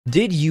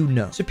Did you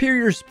know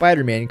Superior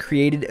Spider-Man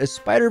created a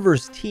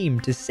Spider-Verse team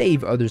to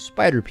save other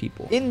Spider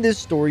people? In this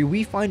story,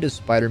 we find a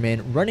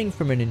Spider-Man running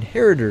from an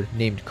inheritor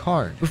named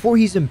Karn before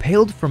he's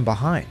impaled from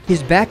behind.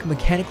 His back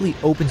mechanically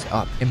opens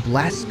up and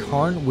blasts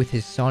Karn with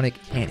his sonic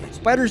cannon.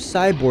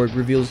 Spider-Cyborg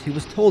reveals he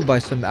was told by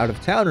some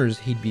out-of-towners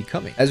he'd be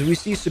coming. As we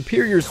see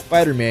Superior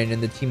Spider-Man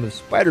and the team of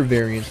Spider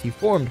variants he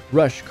formed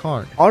rush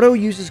Karn. Otto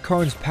uses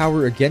Karn's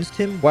power against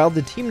him while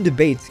the team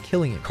debates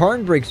killing him.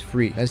 Karn breaks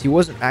free as he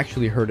wasn't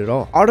actually hurt at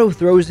all. Otto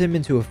throws him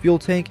into a fuel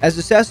tank as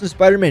Assassin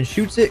Spider-Man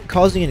shoots it,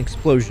 causing an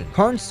explosion.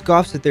 Karn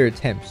scoffs at their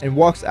attempts and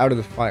walks out of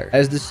the fire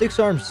as the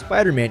six-armed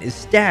Spider-Man is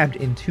stabbed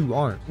in two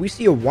arms. We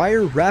see a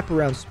wire wrap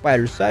around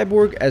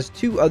Spider-Cyborg as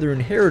two other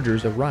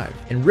inheritors arrive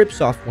and rips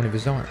off one of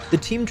his arms. The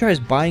team tries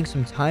buying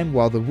some time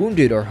while the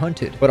wounded are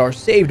hunted, but are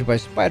saved by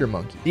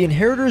Spider-Monkey. The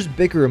inheritors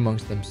bicker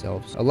amongst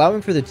themselves,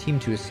 allowing for the team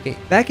to escape.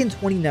 Back in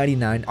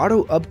 2099,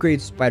 Otto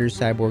upgrades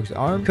Spider-Cyborg's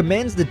arm,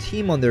 commands the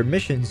team on their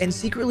missions, and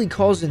secretly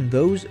calls in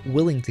those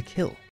willing to kill.